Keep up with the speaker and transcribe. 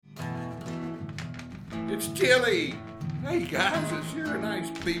it's Chile. Hey guys, it's sure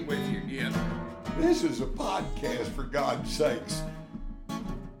nice to be with you again. This is a podcast, for God's sakes.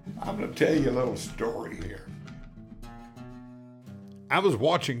 I'm going to tell you a little story here. I was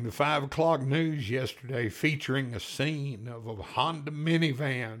watching the 5 o'clock news yesterday featuring a scene of a Honda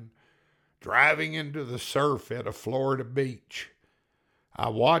minivan driving into the surf at a Florida beach. I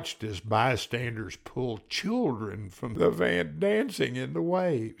watched as bystanders pulled children from the van dancing in the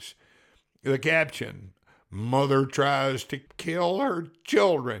waves. The caption, "Mother tries to kill her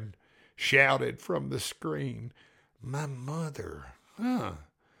children," shouted from the screen. My mother,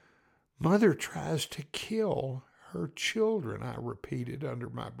 Mother tries to kill her children, I repeated under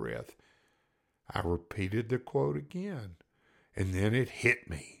my breath. I repeated the quote again, and then it hit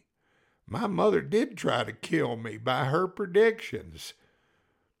me. My mother did try to kill me by her predictions.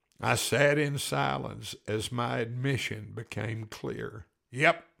 I sat in silence as my admission became clear.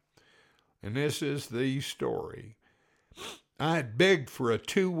 Yep, and this is the story. I had begged for a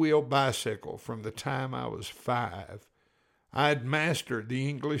 2-wheel bicycle from the time I was 5. I had mastered the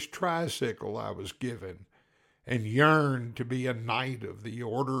English tricycle I was given and yearned to be a knight of the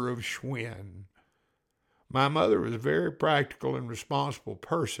Order of Schwinn. My mother was a very practical and responsible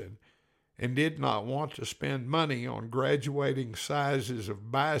person and did not want to spend money on graduating sizes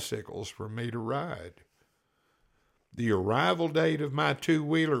of bicycles for me to ride. The arrival date of my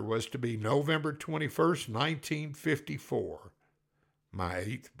 2-wheeler was to be November 21st, 1954, my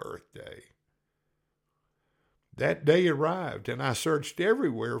 8th birthday. That day arrived, and I searched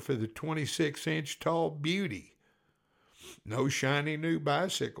everywhere for the 26-inch tall beauty. No shiny new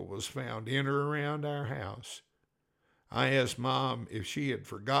bicycle was found in or around our house. I asked Mom if she had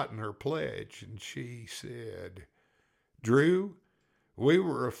forgotten her pledge, and she said, "Drew, we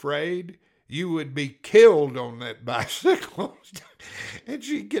were afraid you would be killed on that bicycle." And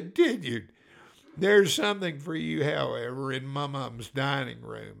she continued, "There's something for you, however, in Mom's dining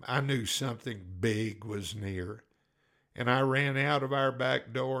room." I knew something big was near, and I ran out of our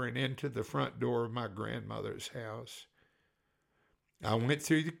back door and into the front door of my grandmother's house. I went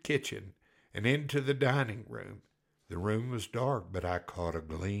through the kitchen and into the dining room. The room was dark, but I caught a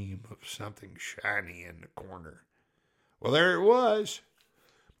gleam of something shiny in the corner. Well, there it was.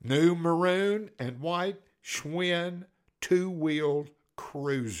 New maroon and white Schwinn 2-wheeled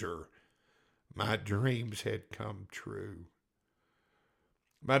cruiser. My dreams had come true.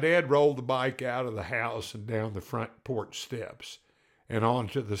 My dad rolled the bike out of the house and down the front porch steps and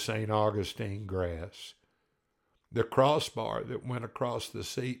onto the St. Augustine grass. The crossbar that went across the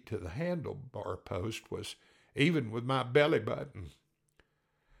seat to the handlebar post was even with my belly button.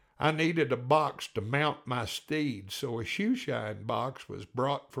 I needed a box to mount my steed, so a shoeshine box was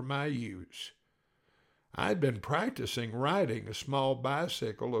brought for my use. I had been practicing riding a small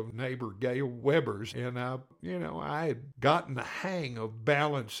bicycle of neighbor Gail Weber's, and I had gotten the hang of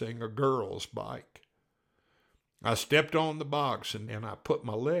balancing a girl's bike. I stepped on the box and I put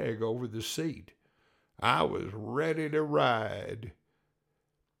my leg over the seat. I was ready to ride.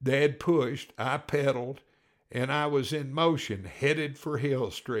 Dad pushed, I pedaled, and I was in motion, headed for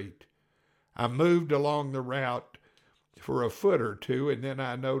Hill Street. I moved along the route for a foot or two, and then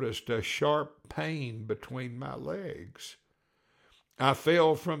I noticed a sharp pain between my legs. I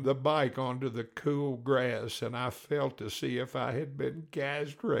fell from the bike onto the cool grass, and I felt to see if I had been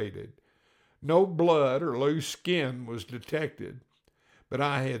castrated. No blood or loose skin was detected, but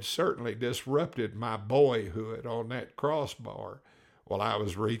I had certainly disrupted my boyhood on that crossbar while I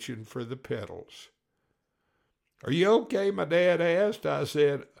was reaching for the pedals. "Are you okay?" my dad asked. I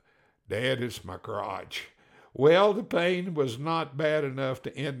said, "Dad, it's my crotch." Well, the pain was not bad enough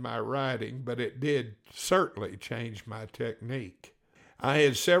to end my riding, but it did certainly change my technique. I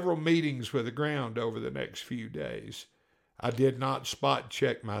had several meetings with the ground over the next few days. I did not spot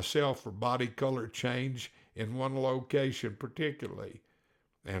check myself for body color change in one location particularly,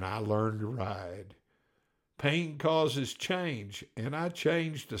 and I learned to ride. Pain causes change, and I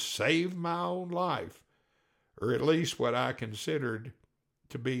changed to save my own life, or at least what I considered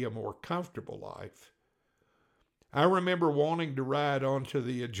to be a more comfortable life. I remember wanting to ride onto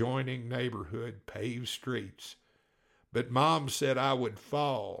the adjoining neighborhood paved streets, but Mom said I would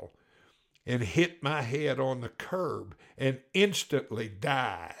fall and hit my head on the curb and instantly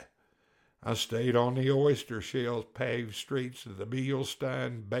die. I stayed on the oyster shell paved streets of the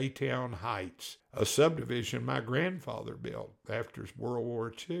Beilstein Baytown Heights, a subdivision my grandfather built after World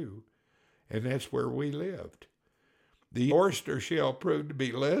War II, and that's where we lived. The oyster shell proved to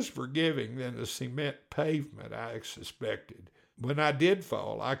be less forgiving than the cement pavement I suspected. When I did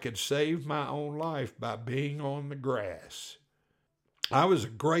fall, I could save my own life by being on the grass. I was a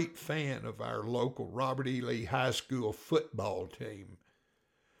great fan of our local Robert E. Lee High School football team.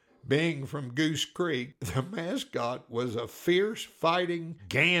 Being from Goose Creek, the mascot was a fierce fighting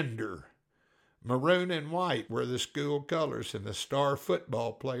gander. Maroon and white were the school colors, and the star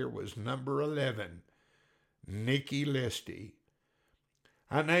football player was number 11, Nicky Listy.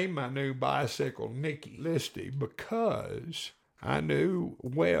 I named my new bicycle Nicky Listy because I knew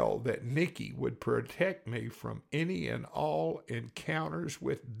well that Nicky would protect me from any and all encounters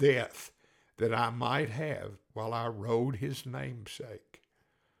with death that I might have while I rode his namesake.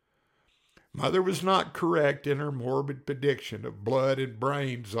 Mother was not correct in her morbid prediction of blood and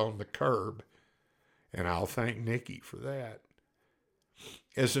brains on the curb, and I'll thank Nicky for that.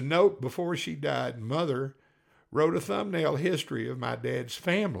 As a note before she died, Mother wrote a thumbnail history of my dad's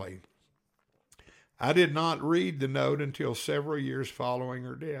family. I did not read the note until several years following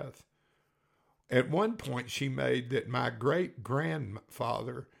her death. At one point, she made that my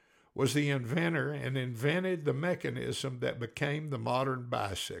great-grandfather was the inventor and invented the mechanism that became the modern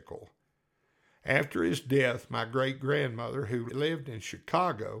bicycle. After his death, my great-grandmother, who lived in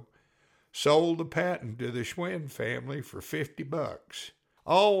Chicago, sold the patent to the Schwinn family for $50.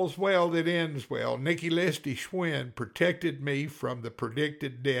 All's well that ends well. Nicky Listy Schwinn protected me from the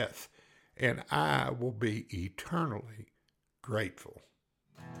predicted death, and I will be eternally grateful.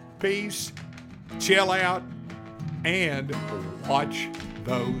 Peace, chill out, and watch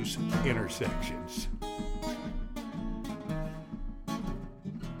those intersections.